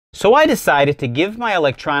So I decided to give my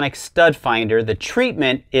electronic stud finder the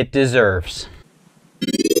treatment it deserves.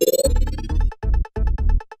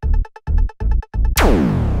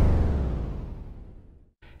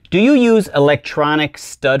 Do you use electronic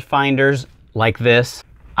stud finders like this?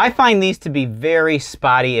 I find these to be very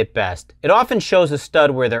spotty at best. It often shows a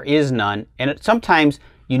stud where there is none, and sometimes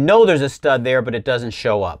you know there's a stud there, but it doesn't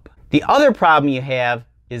show up. The other problem you have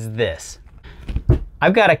is this.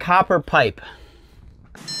 I've got a copper pipe.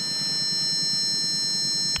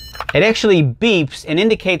 It actually beeps and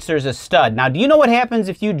indicates there's a stud. Now, do you know what happens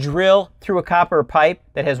if you drill through a copper pipe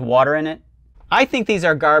that has water in it? I think these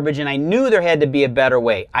are garbage, and I knew there had to be a better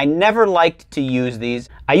way. I never liked to use these.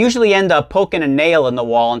 I usually end up poking a nail in the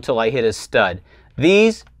wall until I hit a stud.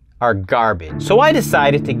 These are garbage. So I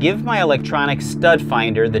decided to give my electronic stud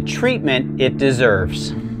finder the treatment it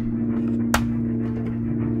deserves.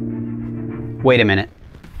 Wait a minute.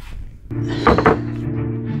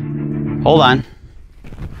 Hold on.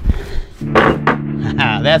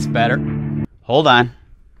 That's better. Hold on.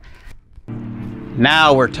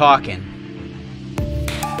 Now we're talking.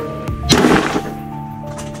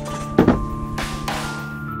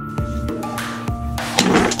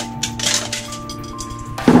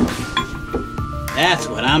 That's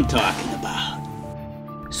what I'm talking about.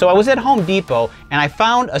 So I was at Home Depot and I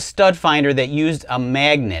found a stud finder that used a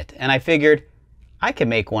magnet, and I figured I could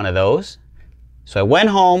make one of those. So I went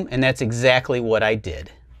home and that's exactly what I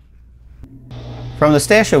did. From the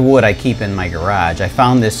stash of wood I keep in my garage, I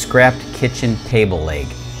found this scrapped kitchen table leg.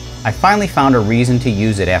 I finally found a reason to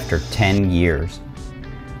use it after 10 years.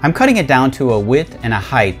 I'm cutting it down to a width and a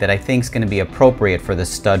height that I think is going to be appropriate for the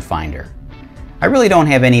stud finder. I really don't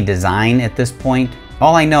have any design at this point.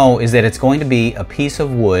 All I know is that it's going to be a piece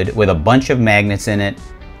of wood with a bunch of magnets in it,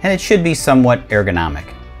 and it should be somewhat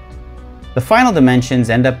ergonomic. The final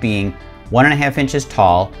dimensions end up being 1.5 inches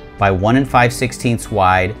tall by 1 5/16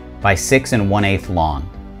 wide by 6 1/8 long.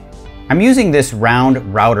 I'm using this round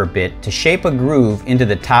router bit to shape a groove into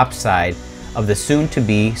the top side of the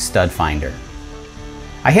soon-to-be stud finder.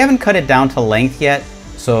 I haven't cut it down to length yet,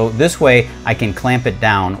 so this way I can clamp it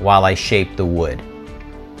down while I shape the wood.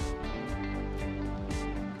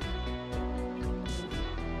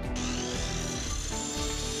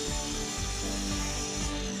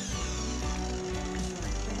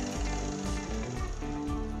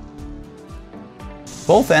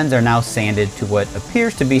 Both ends are now sanded to what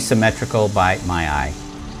appears to be symmetrical by my eye.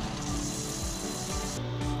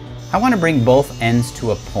 I want to bring both ends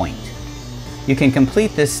to a point. You can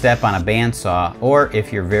complete this step on a bandsaw, or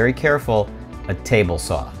if you're very careful, a table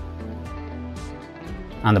saw.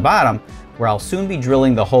 On the bottom, where I'll soon be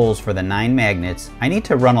drilling the holes for the 9 magnets, I need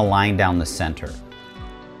to run a line down the center.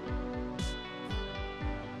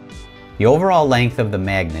 The overall length of the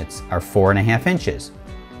magnets are 4.5 inches.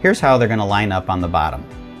 Here's how they're going to line up on the bottom.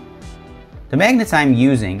 The magnets I'm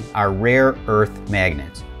using are rare earth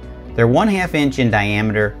magnets. They're 1/2 inch in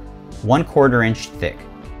diameter, 1/4 inch thick.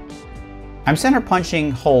 I'm center punching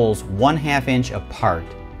holes 1/2 inch apart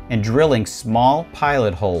and drilling small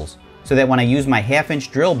pilot holes so that when I use my 1/2 inch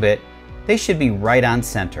drill bit, they should be right on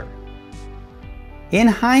center. In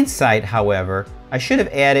hindsight, however, I should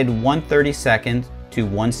have added 1/32 to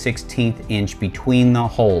 1/16 inch between the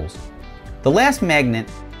holes. The last magnet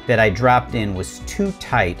that I dropped in was too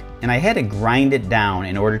tight, and I had to grind it down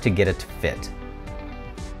in order to get it to fit.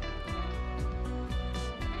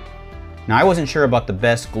 Now, I wasn't sure about the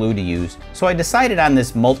best glue to use, so I decided on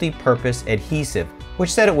this multi-purpose adhesive,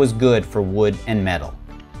 which said it was good for wood and metal.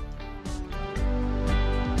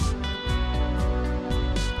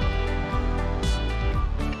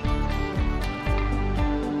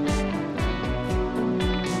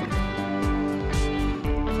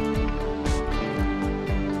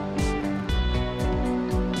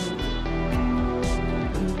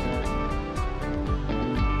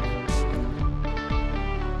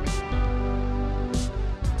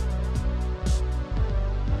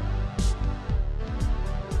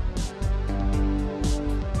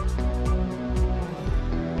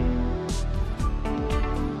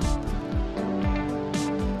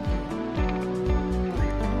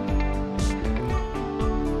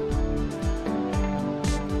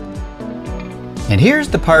 And here's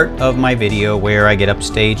the part of my video where I get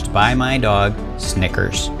upstaged by my dog,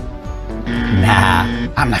 Snickers. Nah,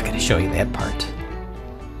 I'm not going to show you that part.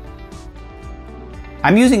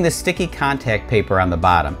 I'm using this sticky contact paper on the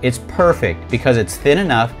bottom. It's perfect because it's thin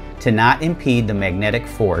enough to not impede the magnetic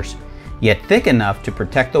force, yet thick enough to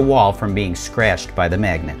protect the wall from being scratched by the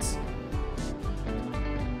magnets.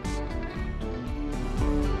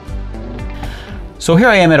 So here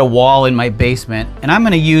I am at a wall in my basement, and I'm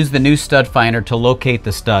going to use the new stud finder to locate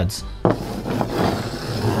the studs.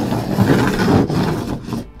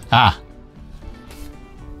 Ah,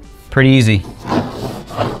 pretty easy.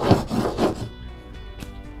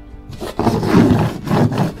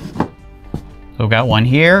 So I've got one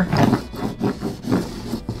here,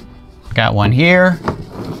 got one here,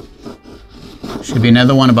 should be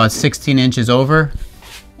another one about 16 inches over,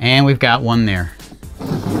 and we've got one there.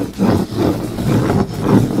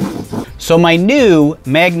 So my new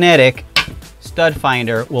magnetic stud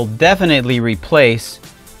finder will definitely replace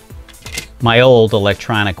my old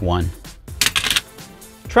electronic one.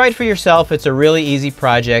 Try it for yourself. It's a really easy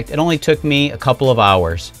project. It only took me a couple of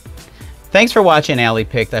hours. Thanks for watching Alley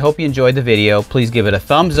Picked. I hope you enjoyed the video. Please give it a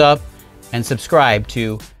thumbs up and subscribe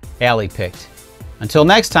to Alley Picked. Until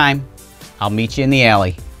next time, I'll meet you in the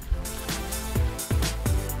alley.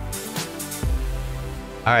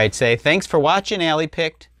 All right, say thanks for watching Alley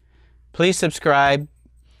Picked. Please subscribe,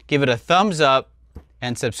 give it a thumbs up,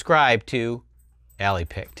 and subscribe to Alley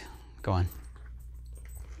Picked. Go on.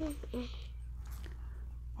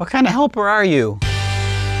 What kind of helper are you?